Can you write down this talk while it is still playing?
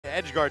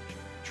edge guard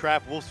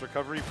trap Wolf's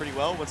recovery pretty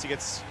well. Once he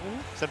gets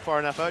sent far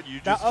enough out, you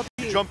just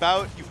jump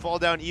out, you fall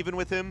down even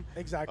with him.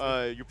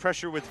 Exactly. You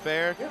pressure with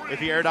fair. If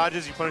he air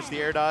dodges, you punish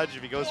the air dodge.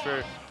 If he goes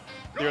for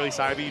the early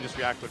side B, you just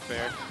react with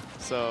fair.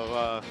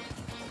 So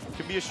it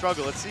can be a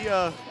struggle. Let's see.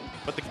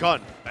 But the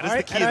gun, that is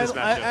the key in this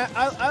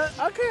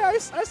matchup. Okay,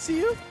 I see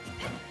you.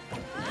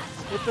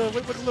 With the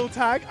little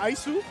tag,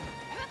 Aisu.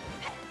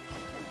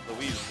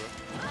 Louise, bro.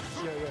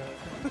 Yeah.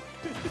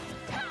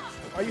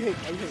 Are you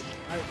hating?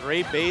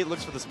 Great bait,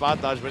 looks for the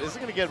spot dodge, but isn't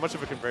going to get much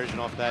of a conversion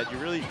off that. You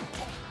really...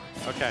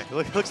 Okay,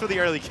 looks for the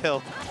early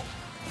kill.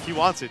 He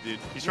wants it, dude.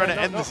 He's trying to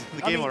end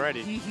the game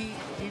already.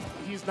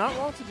 He's not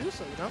wrong to do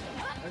so, you know?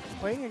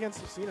 Playing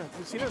against Lucina.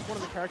 Lucina is one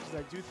of the characters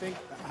that I do think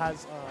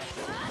has a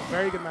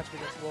very good matchup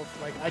against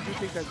Wolf. Like, I do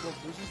think that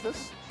Wolf loses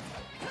this,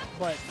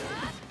 but...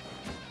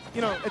 You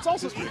know, it's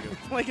also E.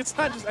 Like, it's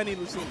not just any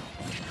Lucina.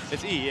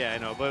 It's E, yeah, I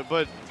know.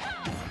 But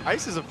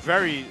Ice is a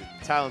very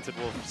talented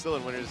Wolf, still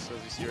in winners,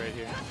 as you see right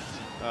here.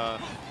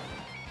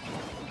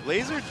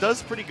 Laser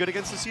does pretty good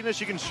against Lucina.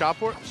 She can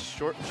short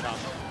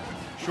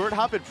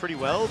hop it pretty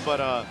well,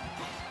 but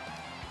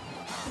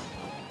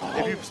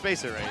if you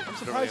space it right, I'm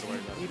surprised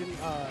he didn't.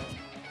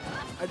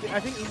 I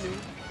think he knew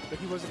that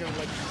he wasn't gonna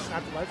like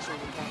snap the ledge, so he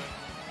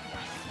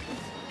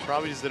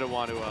probably just didn't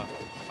want to.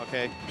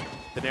 Okay,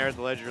 the nair at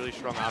the ledge, really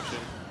strong option.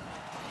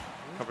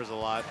 Covers a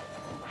lot.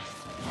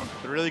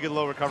 But really good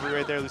low recovery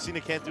right there. Lucina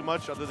can't do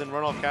much other than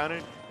run off counter,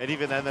 and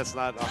even then, that's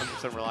not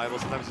 100% reliable.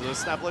 Sometimes you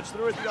just snap ledge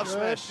through it, the up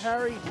smash.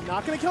 Harry,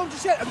 not gonna kill him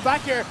just yet. And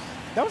back air,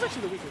 that was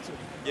actually the weakness too.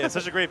 Yeah,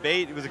 such a great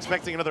bait. He was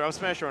expecting another up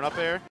smash or an up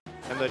air,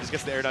 and then just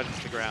gets the air dodge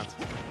to the ground.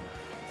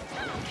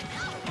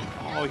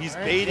 Oh, he's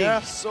baiting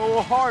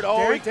so hard.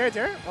 Oh,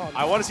 dare. Oh, no.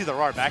 I want to see the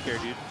raw back air,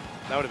 dude.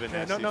 That would have been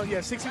nasty.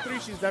 Yeah, 63.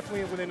 She's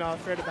definitely within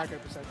fair to back air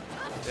percent.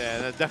 Yeah,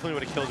 that definitely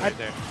would have killed right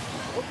there.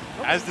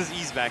 As does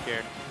E's back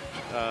air,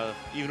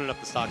 evening up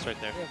the stocks right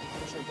there. Yeah,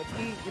 for sure. But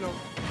E, you know,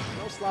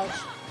 no slouch.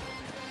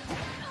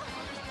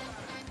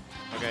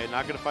 Okay,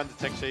 not gonna find the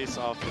tech chase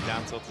off the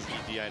down tilt as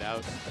E DI'd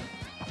out.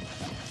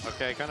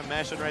 Okay, kind of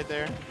mashing right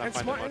there. And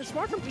it's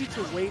smart from E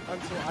to wait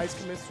until Ice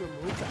commits to a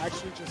move to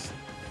actually just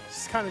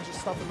kind of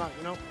stuff him out,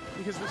 you know?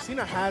 Because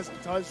Lucina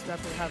does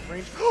definitely have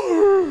range.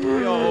 Yo,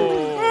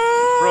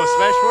 bro,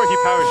 smash 4, he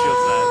power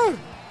shields that.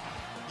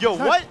 Yo,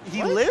 what?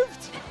 He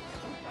lived?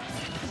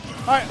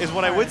 Is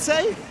what I would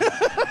say.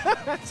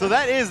 So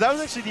that was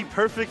actually the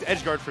perfect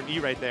edge guard from E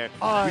right there.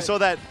 We saw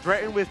that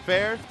threaten with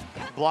fair,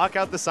 block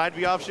out the side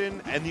B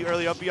option and the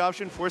early up B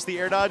option, force the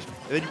air dodge,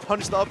 and then you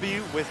punish the up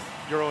B with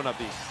your own up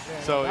B.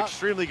 Yeah, so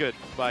extremely good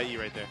by E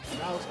right there.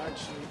 That was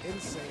actually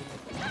insane.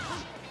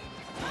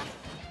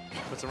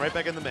 Puts him right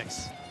back in the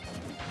mix.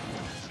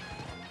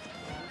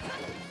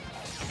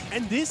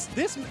 And this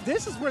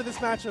is where this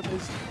matchup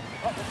is.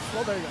 Oh,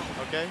 well, there you go.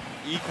 Okay,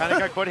 E kind of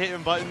got caught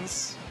hitting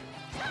buttons.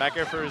 Back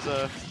air for his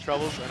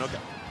troubles, and okay.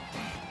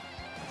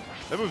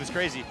 That move is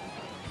crazy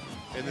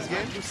in this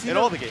game, Lucina, in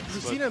all the games.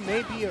 Lucina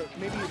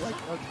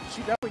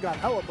she definitely got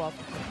hella buff,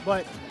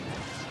 but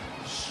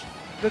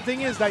the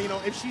thing is that, you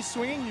know, if she's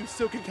swinging, you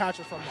still can catch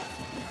her from that.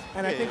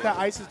 And I think that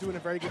Ice is doing a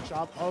very good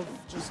job of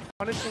just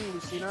punishing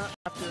Lucina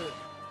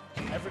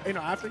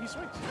after he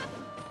swings.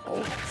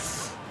 Oh,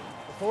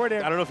 forward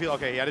air. I don't know if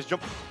he had his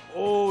jump.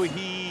 Oh,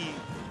 he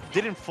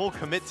didn't full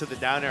commit to the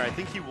down air. I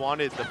think he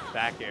wanted the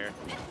back air.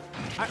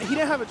 He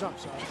didn't have a jump,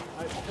 so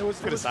it was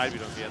good side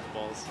beat if he had the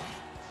balls.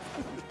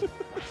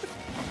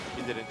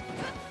 He didn't.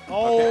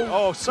 Oh, okay.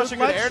 Oh, such a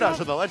good air dodge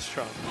with the ledge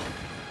trump.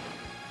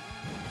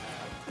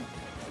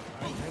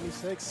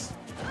 96.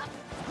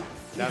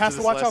 He has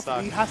to watch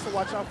out. He has to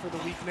watch out for the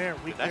weak nair.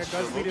 Weak nair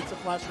does lead into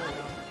flash right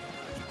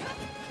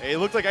now. It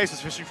looked like Ice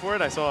was fishing for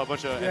it. I saw a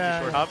bunch of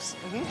empty short hops.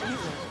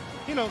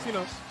 He knows.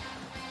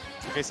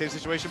 Okay, same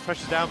situation,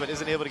 pressures down, but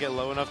isn't able to get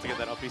low enough to get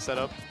that up B set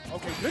up.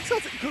 Okay,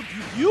 good,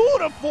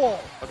 beautiful.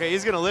 Okay,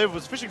 he's gonna live.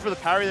 Was fishing for the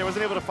parry there,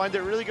 wasn't able to find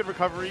it. Really good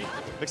recovery.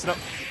 Mix it up.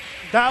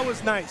 That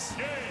was nice.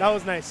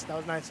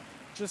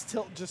 Just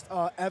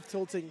F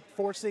tilting,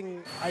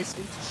 forcing Ice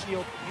into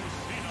shield,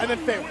 and then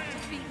fair.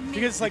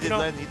 Because it's like, he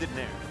did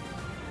nair.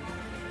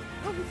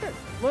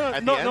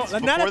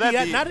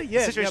 Not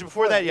yet. Situation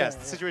before that, yes.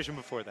 The situation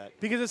before that.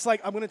 Because it's like,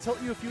 I'm going to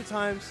tilt you a few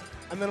times,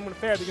 and then I'm going to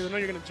fair because I know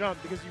you're going to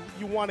jump because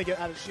you want to get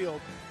out of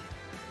shield.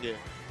 Yeah.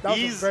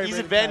 He's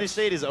advantage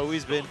state has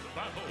always been,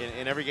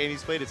 in every game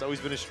he's played, it's always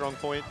been a strong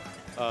point.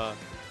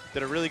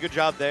 Did a really good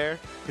job there.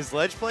 His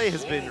ledge play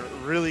has been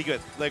really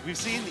good. Like we've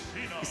seen,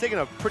 he's taken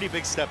a pretty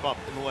big step up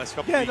in the last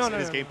couple weeks in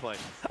his gameplay.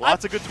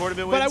 Lots of good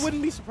tournament wins. But I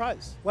wouldn't be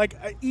surprised. Like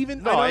I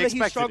know that he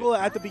struggled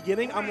at the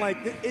beginning. I'm like,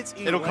 it's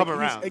easy. It'll come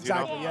around.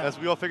 Exactly. You know? As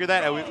we all figured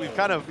that,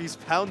 and he's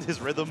found his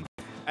rhythm,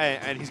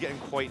 and he's getting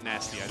quite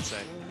nasty, I'd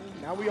say.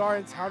 Now we are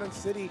in Town and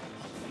City,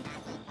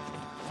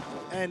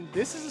 and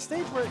this is a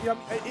stage where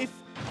if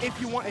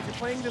you're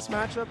playing this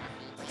matchup,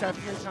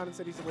 definitely Town and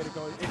City is the way to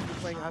go if you're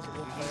playing as a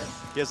Wolf player.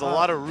 He has a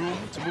lot of room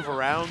to move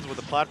around where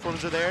the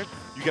platforms are there.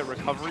 You get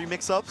recovery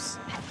mix-ups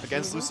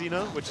against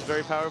Lucina, which is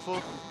very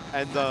powerful.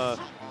 And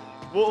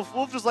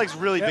Wolf just likes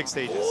really big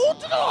stages.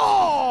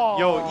 Oh!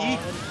 Yo, E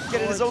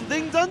getting his own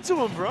thing done to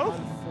him, bro.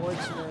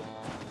 Unfortunate.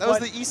 That was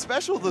the E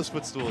special of those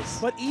footstools.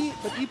 But E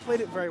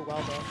played it very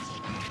well though,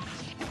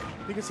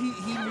 because he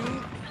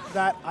knew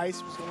that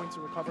Ice was going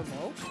to recover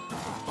low.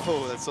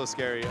 Oh, that's so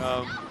scary.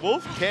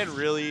 Wolf can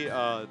really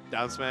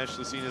down smash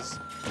Lucina's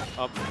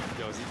up.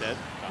 Yo, is he dead?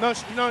 No,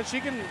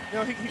 she can.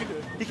 No, he can do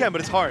it. He can,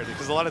 but it's hard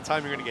because a lot of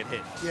time you're gonna get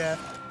hit. Yeah.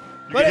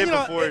 You get hit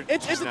before.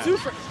 It's a two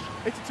frame.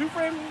 It's a two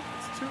frame.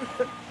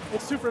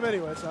 It's two frame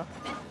anyway. So.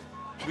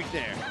 Weak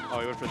there. Oh,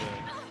 he went for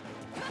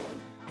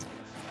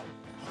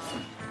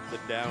the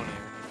down air.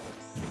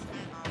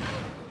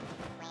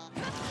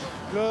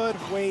 Good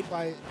weight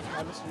by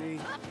Mr. E.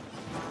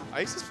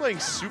 Ice is playing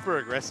super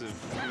aggressive,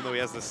 even though he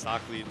has the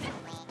stock lead.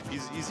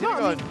 He's hitting No,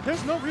 I on. mean,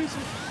 there's no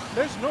reason.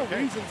 There's no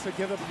reason to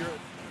give up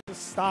to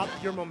stop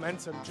your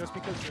momentum just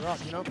because you're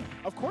up. You know,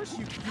 of course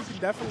you can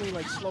definitely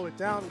like slow it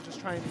down and just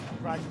try and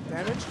rack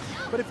damage.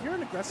 But if you're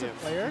an aggressive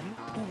player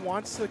who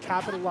wants to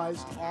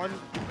capitalize on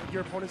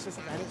your opponent's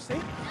disadvantage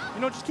state,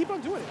 you know, just keep on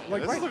doing it.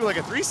 Like This is looking like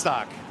a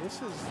 3-stock.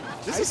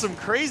 This is some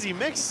crazy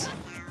mix.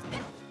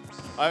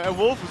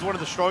 Wolf is one of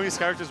the strongest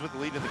characters with the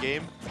lead in the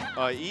game.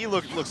 E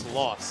looks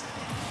lost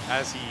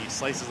as he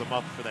slices him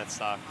up for that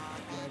stock.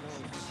 Yeah, no,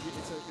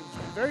 it's a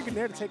very good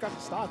nair to take out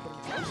the stock, but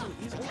unfortunately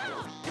he's open.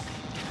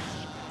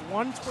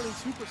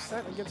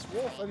 122% against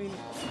Wolf. I mean,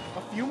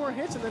 a few more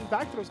hits and then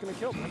back throw's going to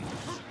kill him.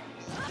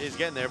 He's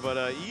getting there,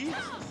 but E,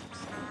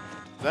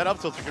 that up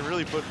tilt can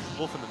really put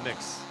Wolf in the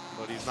mix,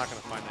 but he's not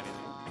going to find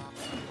anything.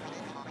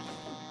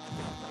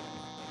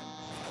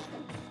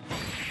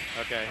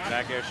 Okay,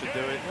 back air should do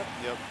it.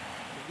 Yep.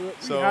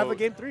 So we have a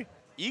game 3.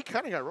 E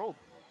kind of got rolled.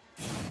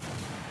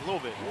 A little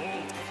bit.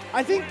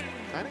 I think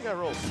kind of got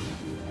rolled.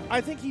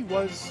 I think he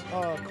was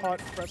caught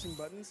pressing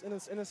buttons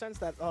in a sense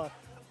that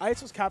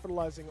Ice was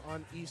capitalizing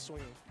on E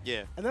swinging.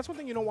 Yeah. And that's one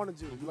thing you don't want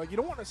to do. Like, you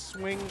don't want to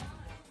swing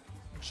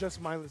just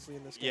mindlessly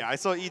in this game. Yeah, I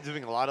saw E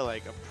doing a lot of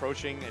like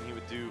approaching, and he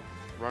would do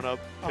run up,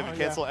 pivot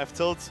cancel, F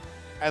tilt,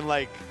 and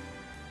like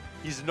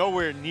he's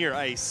nowhere near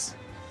Ice.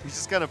 He's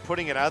just kind of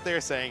putting it out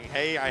there, saying,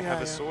 "Hey, I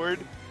have a sword."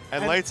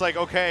 And Light's like,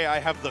 okay, I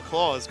have the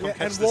claws. Come catch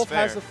and this Wolf fair.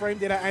 has the frame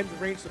data and the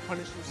range to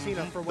punish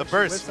Lucina for what the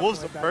burst.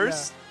 Wolf's like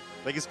burst,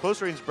 like his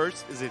close range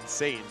burst is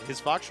insane. His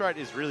Foxtrot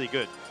is really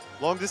good.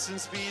 Long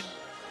distance speed,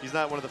 he's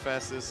not one of the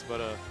fastest, but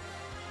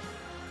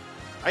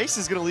Ice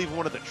is going to leave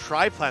one of the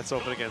triplats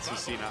open against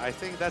Lucina. I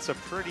think that's a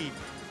pretty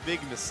big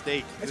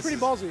mistake. It's pretty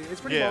ballsy. It's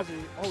pretty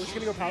ballsy. Oh, is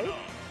he going to go Palu?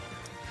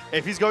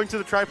 If he's going to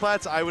the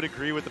triplats, I would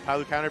agree with the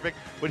Palu counter pick,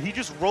 but he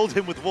just rolled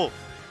him with Wolf.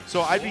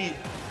 So I'd be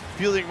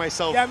feeling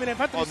myself. Yeah, I mean, if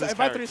I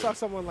 3-stock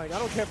someone, like, I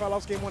don't care if I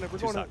lost game 1, if we're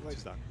going to, like,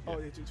 oh,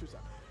 yeah,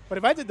 2-stock. But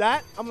if I did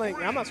that, I'm like,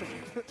 I'm not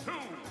switching.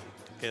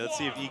 Okay, let's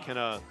see if he can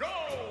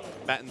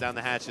batten down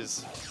the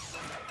hatches,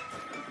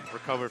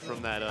 recover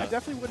from that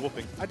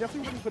whooping. I definitely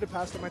wouldn't put it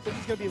past him. I think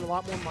he's going to be a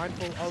lot more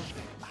mindful of,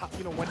 how,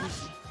 you know,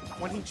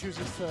 when he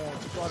chooses to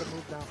go out and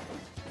move now.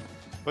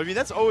 But I mean,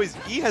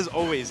 E has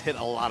always hit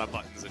a lot of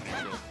buttons in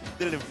neutral.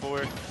 Did it in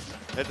 4.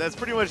 That's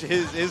pretty much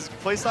his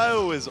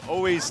playstyle is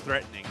always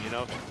threatening, you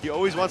know? He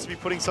always wants to be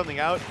putting something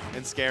out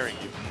and scaring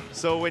you.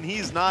 So when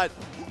he's not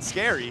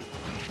scary, you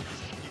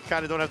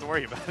kind of don't have to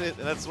worry about it,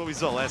 and that's what we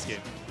saw last game.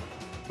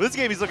 But this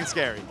game, he's looking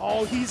scary.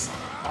 Oh,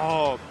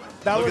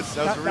 that was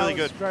really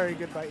good. Very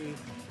good by E.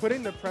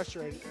 Putting the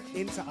pressure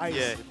into Ice.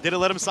 Yeah, didn't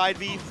let him side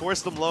B,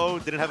 forced him low,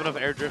 didn't have enough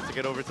air drift to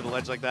get over to the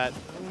ledge like that.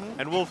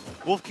 And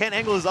Wolf can't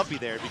angle his uppy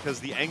there because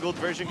the angled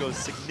version goes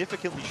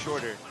significantly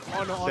shorter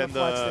than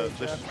the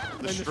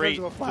straight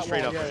up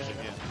version.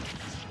 Yeah.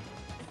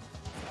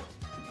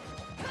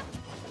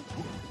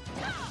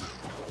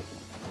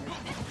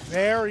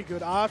 Very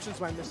good options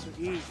by Mr.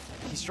 E.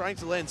 He's trying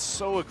to land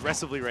so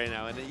aggressively right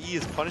now, and E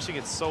is punishing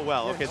it so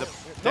well. Okay, the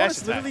dash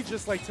attack. Literally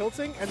just like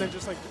tilting and then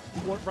just like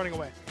running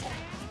away.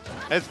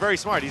 That's very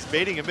smart. He's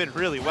baiting him in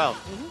really well.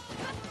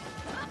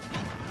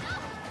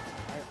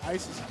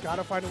 Ice has got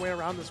to find a way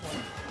around this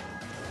one.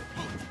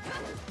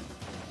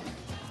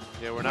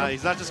 Yeah,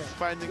 he's not just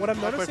finding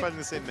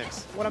the same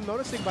mix. What I'm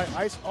noticing by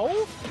Ice,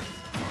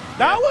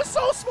 that was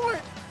so smart.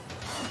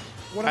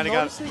 What I'm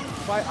noticing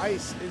by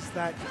Ice is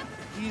that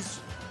he's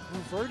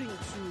reverting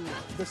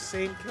to the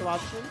same kill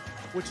option,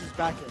 which is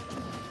back air.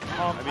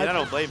 I mean, I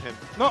don't blame him.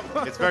 No,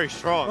 it's very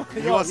strong.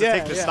 He wants to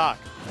take the stock.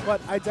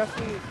 But I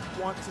definitely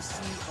want to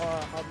see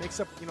a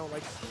mix-up, you know,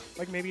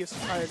 like maybe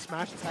try a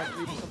smash attack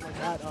lead or something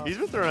like that. He's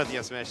been throwing out the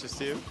S smashes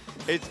too.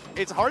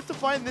 It's hard to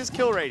find this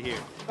kill right here.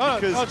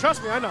 Oh,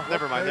 trust me, I know.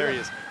 Never mind, there he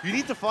is. You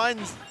need to find.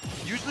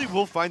 Usually,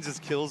 Wolf finds his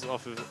kills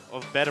off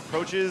of bad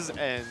approaches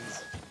and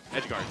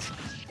edge guards.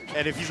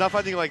 And if he's not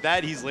finding like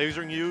that, he's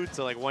lasering you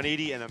to like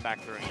 180 and then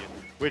back throwing you,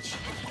 which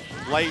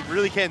Light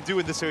really can't do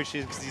in this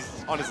situation because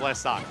he's on his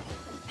last stock,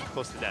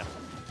 close to death.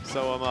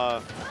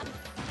 So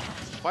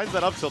finds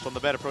that up tilt on the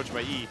bad approach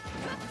by E.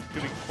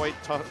 Could be quite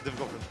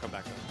difficult for him to come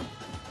back.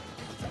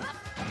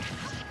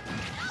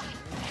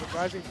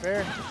 Surprising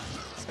fair.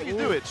 That's how you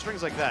do it.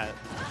 Strings like that.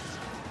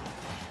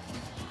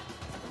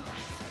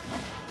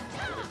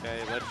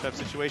 Okay, ledge trap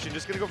situation.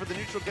 Just gonna go for the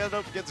neutral get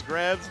up. Gets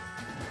grabbed.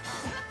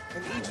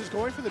 And E just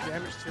going for the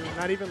damage too,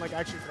 not even like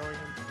actually throwing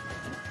him.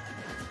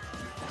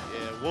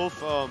 Yeah,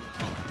 Wolf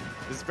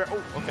is very.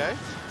 Oh, okay.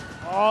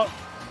 Oh.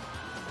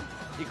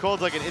 He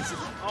called like an instant.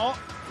 Oh,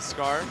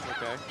 scar.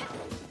 Okay.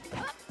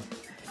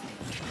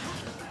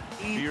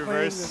 E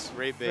reverse,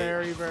 great bait.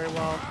 Very, very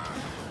well.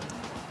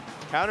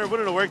 Counter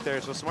wouldn't have worked there,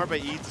 so smart by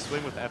E to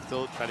swing with F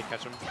tilt, try to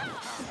catch him.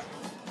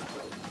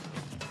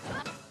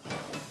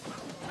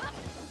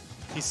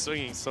 He's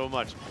swinging so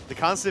much. The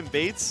constant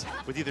baits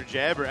with either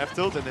jab or F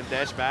tilt and then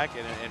dash back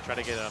and try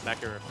to get a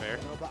back air fair.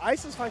 No, but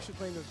Ice is actually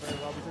playing this very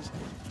well because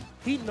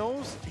he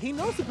knows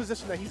the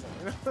position that he's in.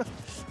 You know?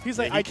 He's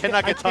like, yeah, I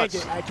cannot get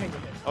touched. I can't get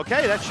hit.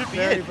 Okay, that should be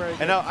it.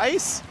 And now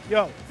Ice,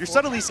 you're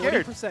suddenly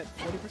scared. 40%.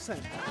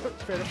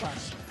 Fair to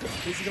flash.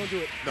 Is he gonna do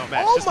it? No,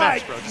 match. Oh just my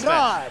match, bro. Just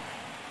God! match.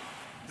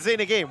 This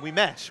ain't a game. We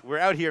mash. We're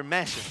out here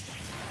mashing.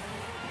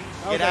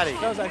 Get out of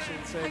here. That was actually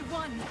insane. I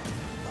won.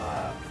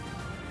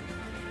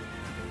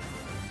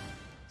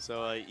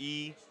 So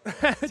E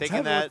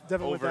taking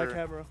Devin over. with that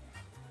camera.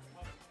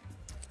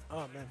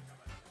 Oh man.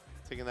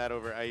 Taking that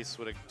over Ice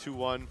with a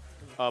 2-1.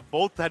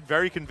 Both had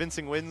very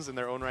convincing wins in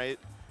their own right,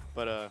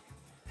 but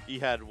E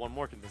had one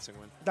more convincing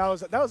win. That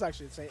was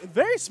actually insane.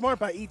 Very smart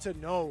by E to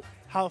know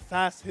how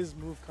fast his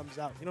move comes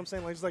out. You know what I'm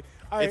saying? Like, it's like,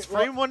 all right, It's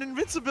frame one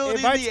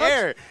invincibility if in the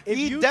air. if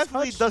He you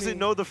definitely touch doesn't me-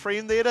 know the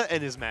frame data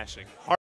and is mashing.